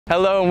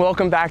Hello and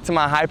welcome back to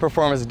my High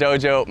Performance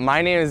Dojo.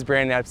 My name is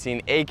Brandon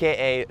Epstein,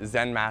 aka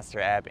Zen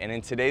Master Ep, and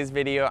in today's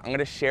video, I'm going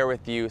to share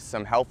with you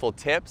some helpful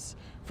tips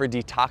for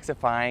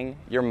detoxifying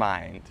your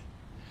mind.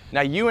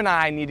 Now, you and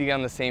I need to get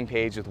on the same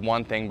page with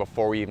one thing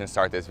before we even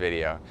start this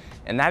video,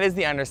 and that is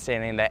the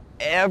understanding that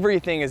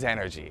everything is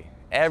energy.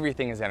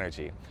 Everything is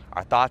energy.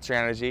 Our thoughts are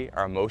energy,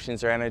 our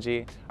emotions are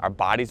energy, our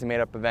bodies are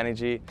made up of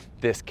energy.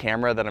 This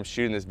camera that I'm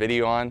shooting this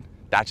video on,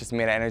 that's just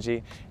made of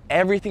energy.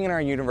 Everything in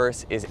our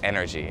universe is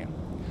energy.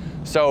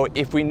 So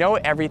if we know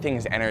everything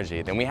is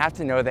energy, then we have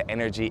to know that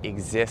energy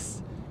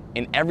exists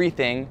in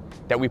everything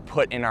that we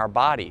put in our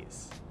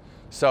bodies.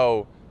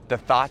 So the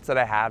thoughts that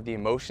I have, the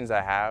emotions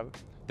I have,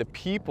 the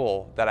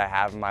people that I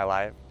have in my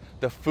life,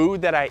 the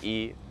food that I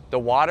eat, the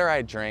water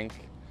I drink,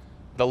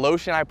 the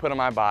lotion I put on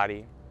my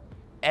body,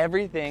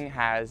 everything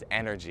has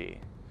energy.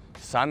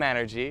 Some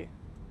energy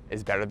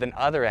is better than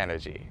other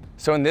energy.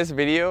 So in this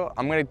video,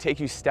 I'm going to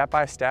take you step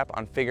by step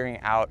on figuring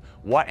out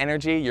what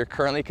energy you're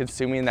currently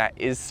consuming that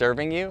is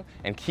serving you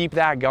and keep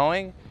that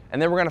going.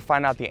 And then we're going to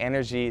find out the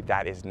energy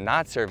that is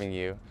not serving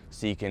you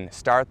so you can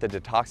start the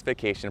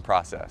detoxification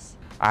process.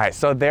 All right,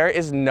 so there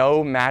is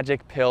no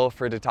magic pill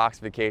for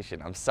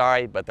detoxification. I'm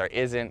sorry, but there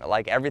isn't.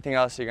 Like everything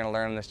else you're going to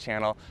learn on this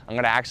channel, I'm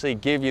going to actually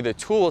give you the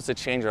tools to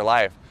change your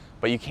life,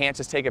 but you can't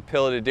just take a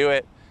pill to do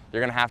it.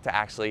 You're going to have to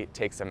actually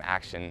take some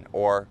action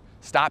or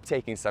stop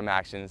taking some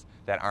actions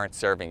that aren't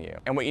serving you.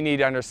 And what you need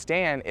to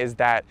understand is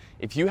that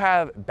if you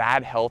have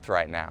bad health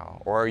right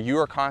now, or you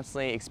are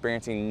constantly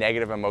experiencing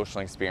negative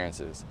emotional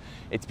experiences,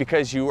 it's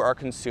because you are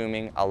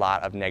consuming a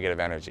lot of negative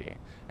energy.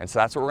 And so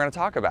that's what we're going to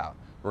talk about.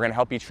 We're going to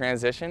help you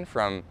transition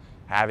from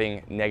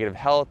having negative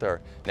health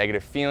or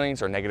negative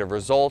feelings or negative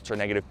results or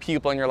negative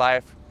people in your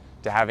life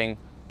to having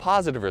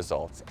positive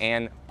results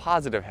and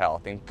positive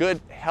health and good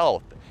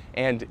health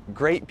and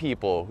great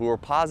people who are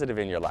positive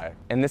in your life.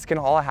 And this can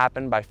all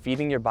happen by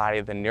feeding your body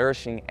the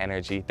nourishing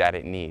energy that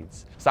it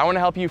needs. So I want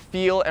to help you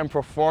feel and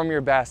perform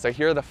your best. So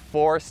here are the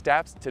 4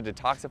 steps to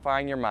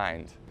detoxifying your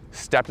mind.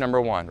 Step number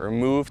 1,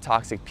 remove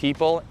toxic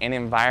people and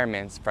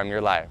environments from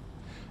your life.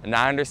 And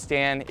I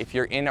understand if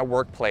you're in a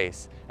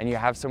workplace and you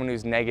have someone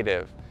who's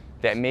negative,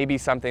 that may be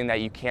something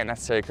that you can't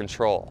necessarily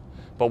control.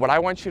 But what I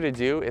want you to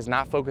do is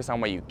not focus on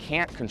what you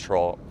can't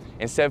control,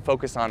 instead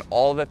focus on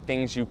all the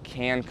things you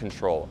can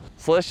control.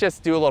 So let's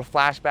just do a little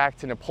flashback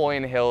to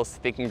Napoleon Hill's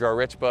Think and Grow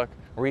Rich book,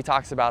 where he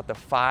talks about the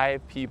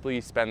 5 people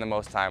you spend the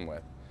most time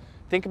with.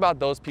 Think about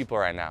those people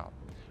right now.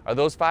 Are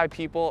those 5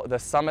 people, the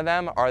sum of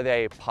them, are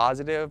they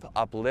positive,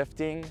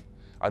 uplifting?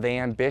 Are they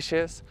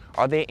ambitious?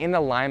 Are they in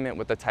alignment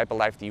with the type of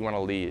life that you want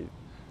to lead?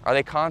 Are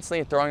they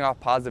constantly throwing off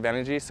positive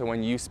energy so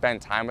when you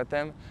spend time with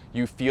them,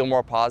 you feel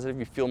more positive,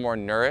 you feel more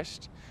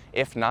nourished?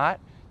 If not,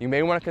 you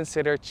may want to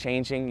consider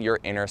changing your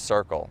inner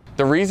circle.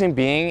 The reason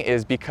being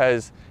is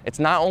because it's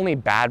not only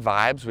bad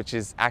vibes, which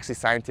is actually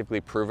scientifically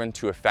proven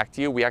to affect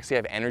you. We actually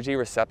have energy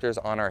receptors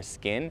on our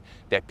skin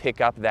that pick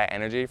up that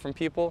energy from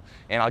people,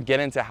 and I'll get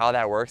into how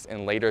that works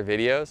in later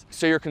videos.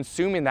 So you're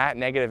consuming that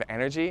negative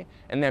energy,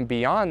 and then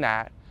beyond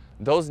that,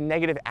 those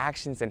negative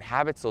actions and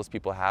habits those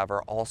people have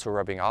are also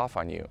rubbing off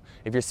on you.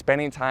 If you're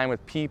spending time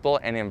with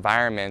people and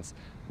environments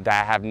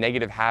that have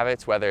negative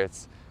habits, whether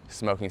it's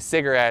smoking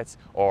cigarettes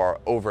or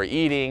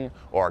overeating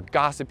or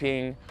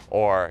gossiping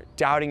or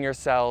doubting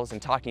yourselves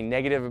and talking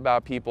negative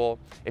about people,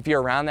 if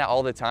you're around that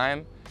all the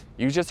time,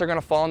 you just are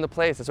going to fall into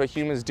place. That's what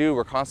humans do.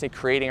 We're constantly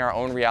creating our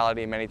own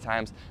reality many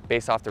times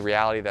based off the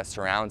reality that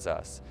surrounds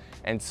us.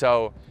 And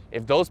so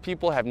if those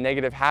people have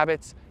negative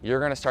habits, you're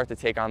going to start to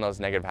take on those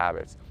negative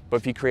habits. But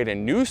if you create a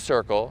new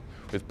circle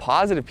with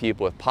positive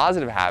people with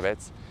positive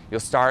habits, you'll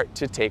start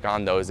to take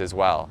on those as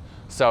well.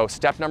 So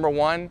step number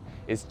 1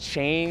 is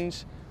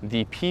change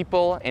the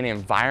people and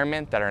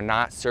environment that are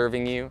not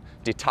serving you.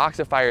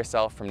 Detoxify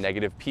yourself from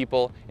negative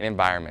people and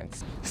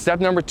environments.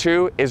 Step number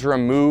 2 is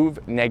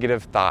remove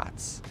negative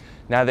thoughts.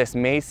 Now this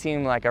may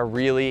seem like a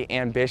really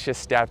ambitious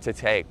step to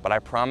take, but I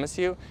promise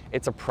you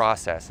it's a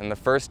process. And the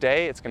first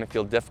day it's going to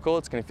feel difficult,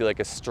 it's going to feel like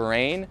a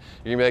strain.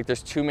 You're going to be like,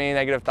 there's too many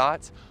negative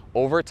thoughts.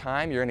 Over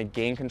time you're going to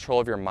gain control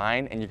of your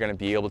mind and you're going to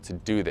be able to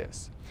do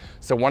this.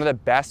 So one of the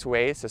best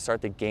ways to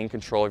start to gain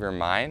control of your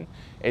mind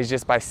is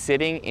just by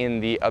sitting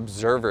in the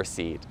observer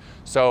seat.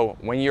 So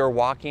when you're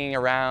walking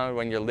around,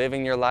 when you're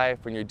living your life,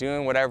 when you're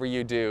doing whatever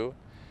you do,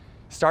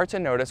 start to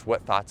notice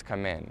what thoughts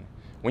come in.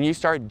 When you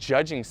start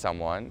judging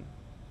someone,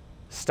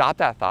 stop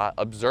that thought,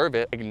 observe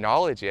it,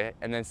 acknowledge it,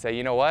 and then say,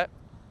 you know what?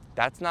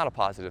 That's not a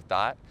positive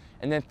thought.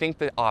 And then think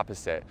the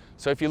opposite.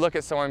 So if you look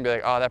at someone and be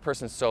like, oh, that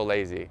person's so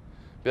lazy,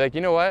 be like, you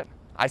know what?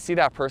 I see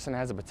that person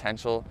has a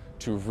potential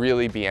to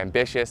really be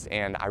ambitious,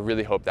 and I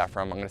really hope that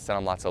from them. I'm going to send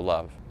them lots of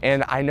love.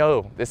 And I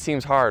know this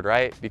seems hard,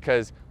 right?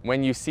 Because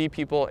when you see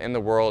people in the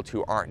world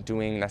who aren't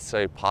doing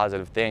necessarily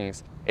positive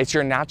things, it's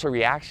your natural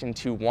reaction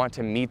to want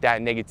to meet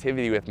that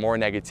negativity with more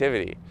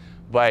negativity.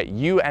 But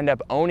you end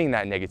up owning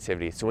that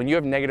negativity. So when you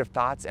have negative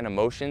thoughts and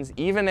emotions,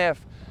 even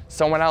if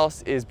someone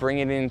else is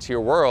bringing it into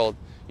your world,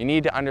 you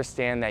need to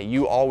understand that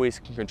you always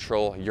can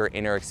control your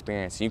inner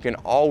experience. You can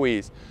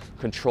always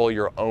control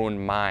your own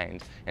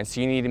mind. And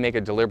so you need to make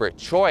a deliberate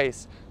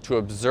choice to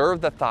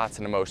observe the thoughts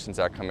and emotions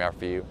that are coming up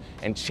for you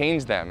and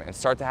change them and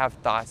start to have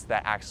thoughts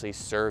that actually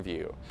serve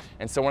you.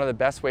 And so one of the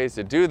best ways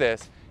to do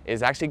this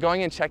is actually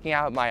going and checking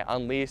out my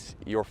Unleash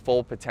Your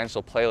Full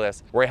Potential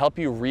playlist, where I help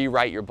you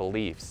rewrite your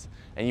beliefs.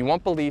 And you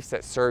want beliefs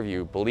that serve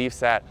you, beliefs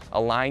that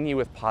align you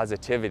with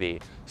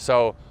positivity.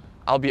 So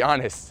I'll be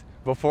honest,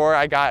 before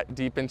I got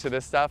deep into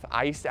this stuff,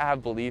 I used to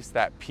have beliefs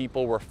that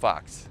people were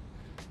fucked.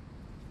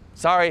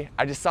 Sorry,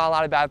 I just saw a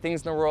lot of bad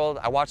things in the world.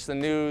 I watch the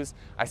news,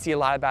 I see a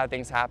lot of bad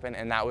things happen,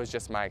 and that was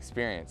just my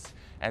experience.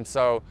 And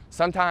so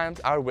sometimes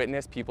I would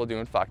witness people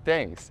doing fucked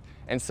things.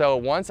 And so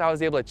once I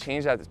was able to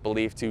change that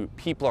belief to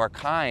people are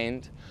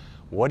kind,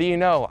 what do you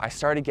know? I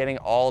started getting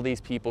all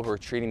these people who are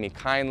treating me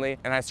kindly,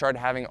 and I started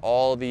having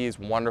all these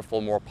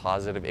wonderful, more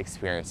positive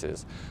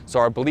experiences. So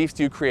our beliefs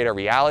do create a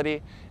reality,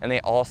 and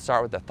they all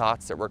start with the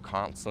thoughts that we're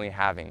constantly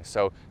having.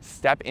 So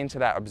step into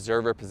that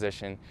observer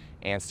position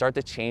and start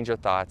to change your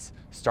thoughts,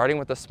 starting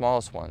with the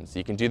smallest ones.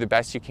 You can do the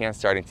best you can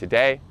starting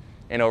today,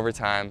 and over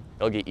time,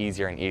 it'll get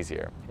easier and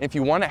easier. If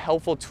you want a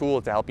helpful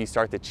tool to help you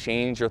start to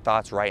change your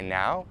thoughts right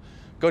now,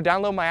 go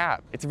download my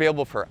app. It's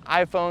available for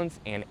iPhones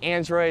and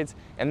Androids,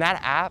 and that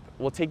app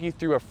will take you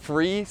through a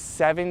free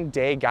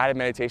 7-day guided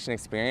meditation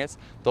experience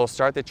that'll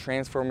start to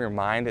transform your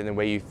mind and the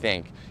way you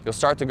think. You'll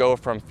start to go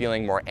from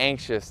feeling more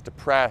anxious,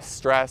 depressed,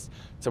 stressed,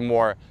 to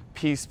more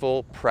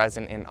peaceful,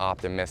 present, and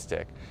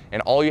optimistic.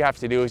 And all you have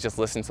to do is just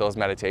listen to those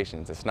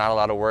meditations. It's not a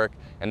lot of work,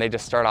 and they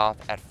just start off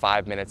at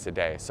 5 minutes a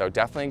day. So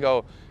definitely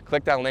go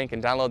click that link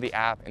and download the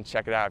app and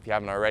check it out if you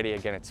haven't already.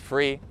 Again, it's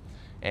free,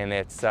 and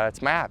it's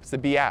my app. It's the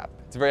B app.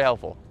 It's very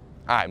helpful.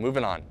 All right,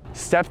 moving on.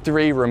 Step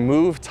 3,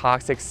 remove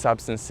toxic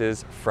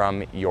substances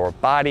from your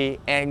body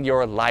and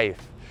your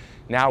life.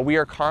 Now, we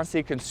are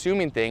constantly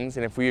consuming things,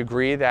 and if we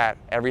agree that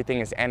everything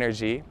is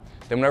energy,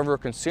 then whatever we're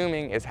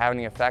consuming is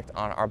having an effect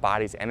on our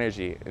body's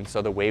energy, and so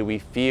the way we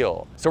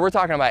feel. So we're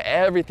talking about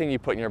everything you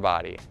put in your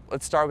body.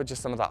 Let's start with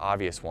just some of the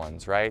obvious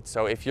ones, right?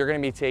 So if you're gonna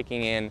be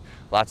taking in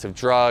lots of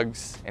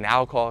drugs and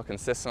alcohol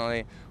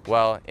consistently,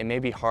 well, it may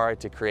be hard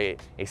to create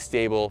a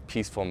stable,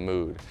 peaceful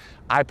mood.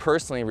 I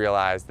personally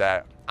realized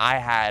that I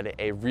had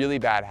a really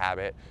bad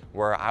habit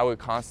where I would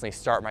constantly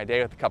start my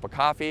day with a cup of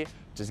coffee,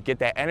 just get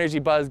that energy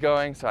buzz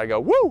going, so I go,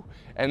 woo!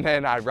 And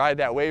then I'd ride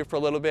that wave for a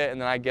little bit,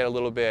 and then I'd get a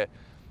little bit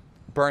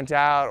burnt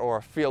out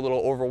or feel a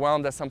little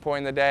overwhelmed at some point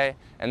in the day,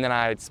 and then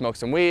I'd smoke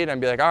some weed and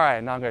be like, all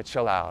right, now I'm gonna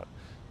chill out.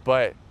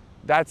 But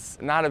that's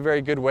not a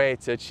very good way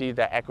to achieve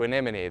that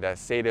equanimity, that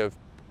state of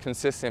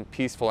consistent,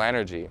 peaceful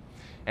energy.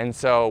 And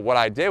so what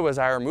I did was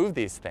I removed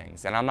these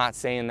things. And I'm not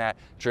saying that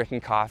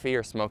drinking coffee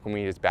or smoking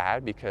weed is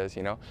bad, because,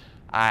 you know,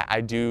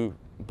 I do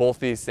both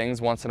these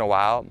things once in a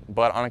while,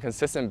 but on a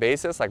consistent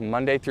basis, like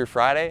Monday through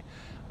Friday,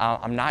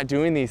 I'm not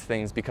doing these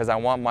things because I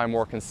want my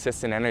more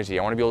consistent energy.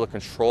 I want to be able to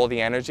control the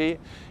energy.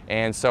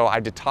 And so I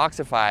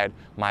detoxified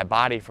my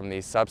body from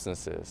these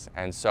substances.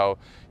 And so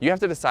you have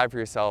to decide for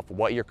yourself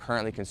what you're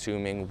currently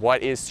consuming,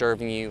 what is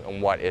serving you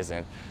and what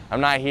isn't.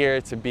 I'm not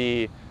here to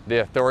be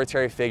the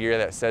authoritarian figure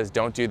that says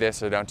don't do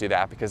this or don't do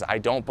that, because I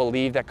don't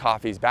believe that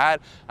coffee's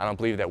bad. I don't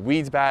believe that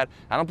weed's bad.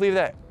 I don't believe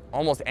that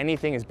almost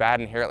anything is bad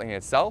inherently in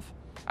itself.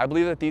 I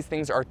believe that these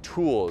things are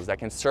tools that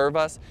can serve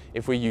us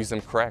if we use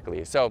them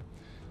correctly. So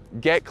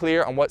get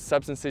clear on what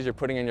substances you're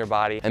putting in your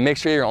body, and make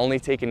sure you're only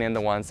taking in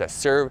the ones that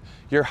serve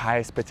your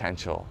highest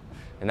potential.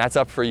 And that's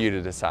up for you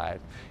to decide.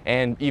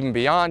 And even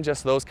beyond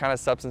just those kind of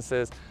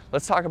substances,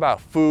 let's talk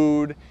about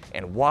food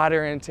and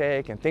water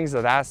intake and things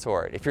of that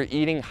sort. If you're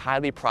eating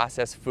highly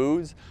processed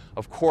foods,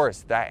 of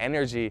course, that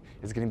energy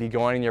is gonna be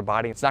going in your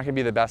body. It's not gonna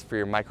be the best for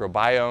your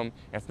microbiome, and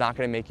it's not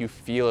gonna make you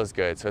feel as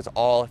good. So it's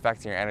all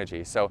affecting your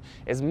energy. So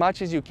as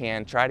much as you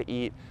can, try to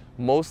eat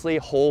mostly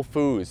whole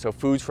foods. So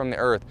foods from the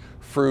earth,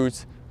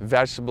 fruits,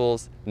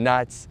 vegetables,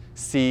 nuts,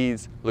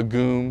 seeds,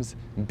 legumes,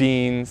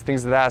 beans,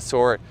 things of that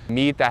sort.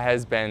 Meat that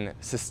has been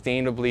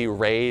sustainably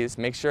raised.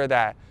 Make sure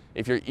that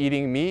if you're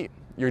eating meat,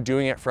 you're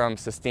doing it from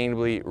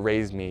sustainably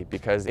raised meat,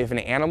 because if an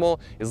animal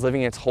is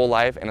living its whole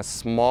life in a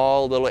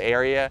small little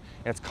area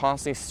and it's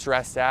constantly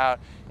stressed out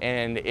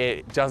and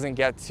it doesn't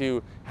get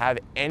to have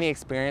any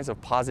experience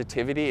of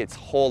positivity its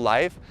whole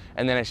life,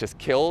 and then it's just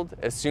killed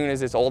as soon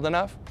as it's old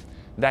enough,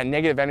 that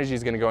negative energy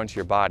is going to go into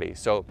your body.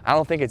 So I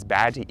don't think it's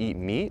bad to eat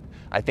meat.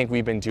 I think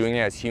we've been doing it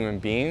as human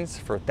beings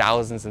for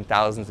thousands and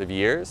thousands of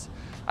years.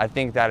 I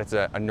think that it's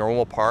a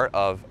normal part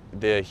of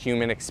the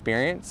human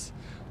experience.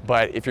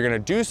 But if you're gonna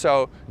do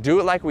so, do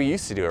it like we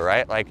used to do it,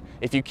 right? Like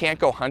if you can't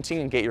go hunting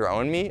and get your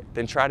own meat,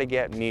 then try to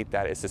get meat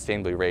that is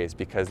sustainably raised,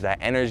 because that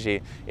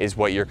energy is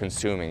what you're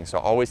consuming. So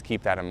always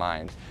keep that in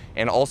mind.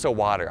 And also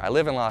water. I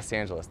live in Los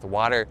Angeles. The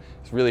water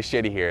is really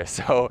shitty here.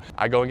 So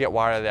I go and get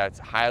water that's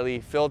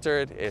highly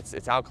filtered.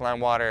 It's alkaline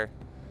water.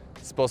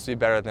 It's supposed to be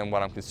better than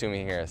what I'm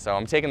consuming here. So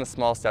I'm taking the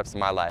small steps in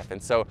my life.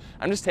 And so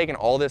I'm just taking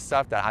all this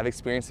stuff that I've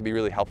experienced to be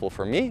really helpful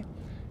for me, and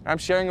I'm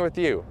sharing it with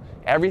you.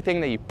 Everything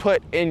that you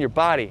put in your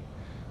body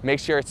make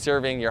sure it's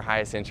serving your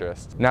highest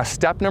interest. Now,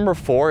 step number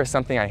 4 is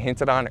something I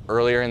hinted on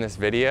earlier in this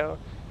video,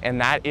 and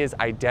that is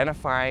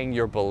identifying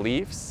your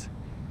beliefs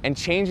and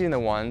changing the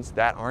ones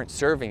that aren't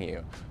serving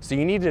you. So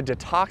you need to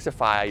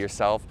detoxify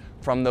yourself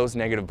from those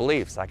negative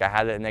beliefs. Like I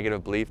had that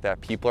negative belief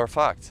that people are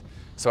fucked.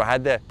 So I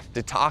had to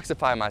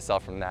detoxify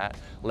myself from that,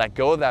 let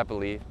go of that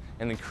belief,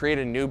 and then create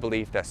a new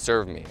belief that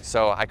served me.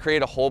 So I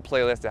created a whole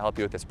playlist to help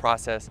you with this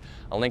process.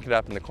 I'll link it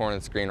up in the corner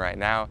of the screen right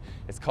now.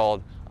 It's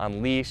called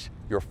Unleash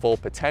Your Full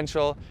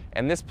Potential.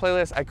 And this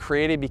playlist I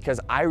created because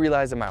I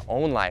realized in my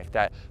own life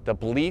that the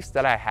beliefs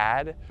that I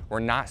had were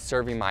not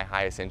serving my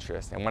highest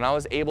interest. And when I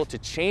was able to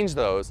change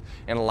those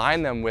and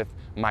align them with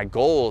my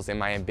goals and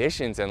my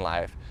ambitions in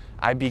life,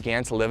 I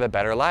began to live a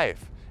better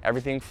life.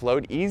 Everything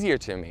flowed easier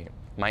to me.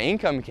 My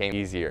income became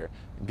easier.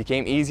 It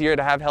became easier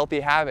to have healthy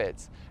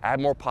habits. I had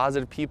more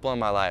positive people in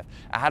my life.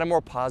 I had a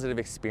more positive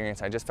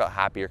experience. I just felt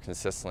happier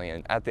consistently.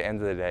 And at the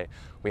end of the day,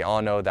 we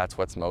all know that's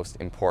what's most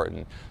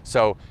important.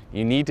 So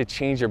you need to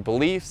change your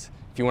beliefs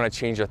if you want to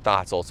change your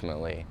thoughts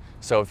ultimately.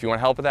 So if you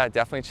want help with that,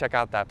 definitely check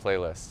out that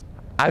playlist.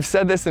 I've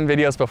said this in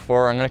videos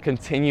before. I'm going to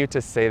continue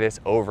to say this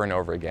over and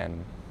over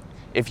again.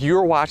 If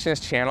you're watching this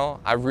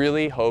channel, I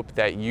really hope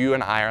that you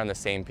and I are on the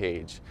same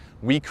page.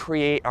 We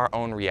create our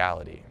own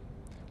reality.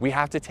 We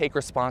have to take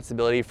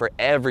responsibility for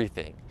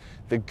everything,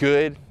 the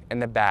good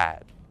and the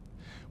bad.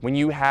 When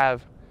you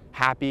have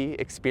happy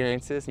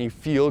experiences and you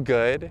feel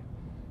good,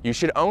 you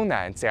should own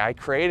that and say, I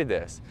created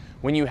this.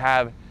 When you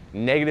have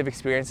negative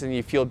experiences and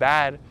you feel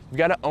bad, you've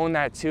got to own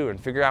that too and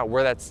figure out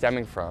where that's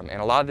stemming from.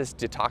 And a lot of this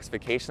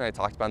detoxification that I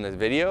talked about in this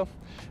video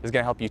is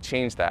going to help you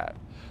change that.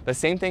 The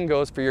same thing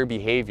goes for your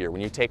behavior.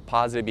 When you take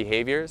positive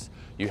behaviors,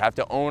 you have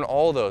to own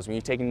all those. When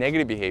you take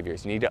negative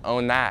behaviors, you need to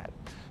own that.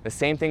 The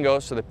same thing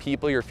goes for the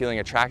people you're feeling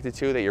attracted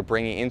to that you're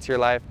bringing into your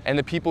life and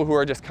the people who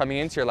are just coming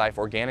into your life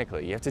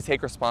organically. You have to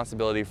take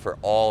responsibility for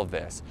all of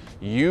this.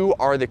 You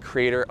are the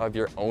creator of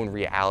your own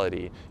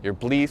reality. Your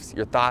beliefs,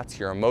 your thoughts,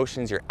 your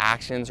emotions, your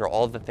actions are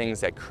all the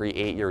things that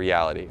create your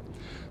reality.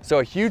 So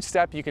a huge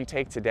step you can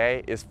take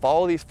today is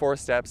follow these 4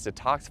 steps to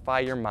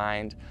detoxify your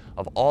mind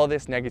of all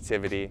this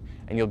negativity,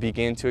 and you'll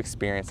begin to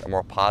experience a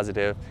more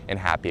positive and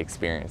happy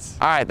experience.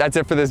 All right, that's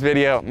it for this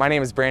video. My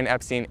name is Brandon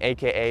Epstein,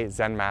 AKA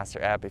Zen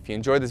Master Ep. If you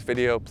enjoyed this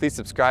video, please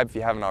subscribe if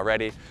you haven't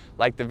already.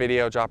 Like the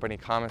video, drop any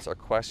comments or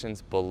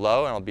questions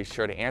below, and I'll be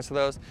sure to answer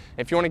those.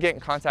 If you want to get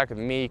in contact with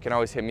me, you can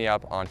always hit me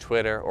up on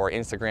Twitter or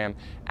Instagram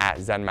at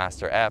Zen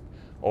Master Ep,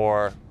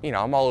 or,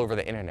 I'm all over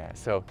the internet,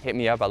 so hit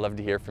me up. I'd love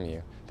to hear from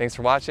you. Thanks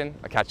for watching.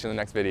 I'll catch you in the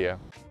next video.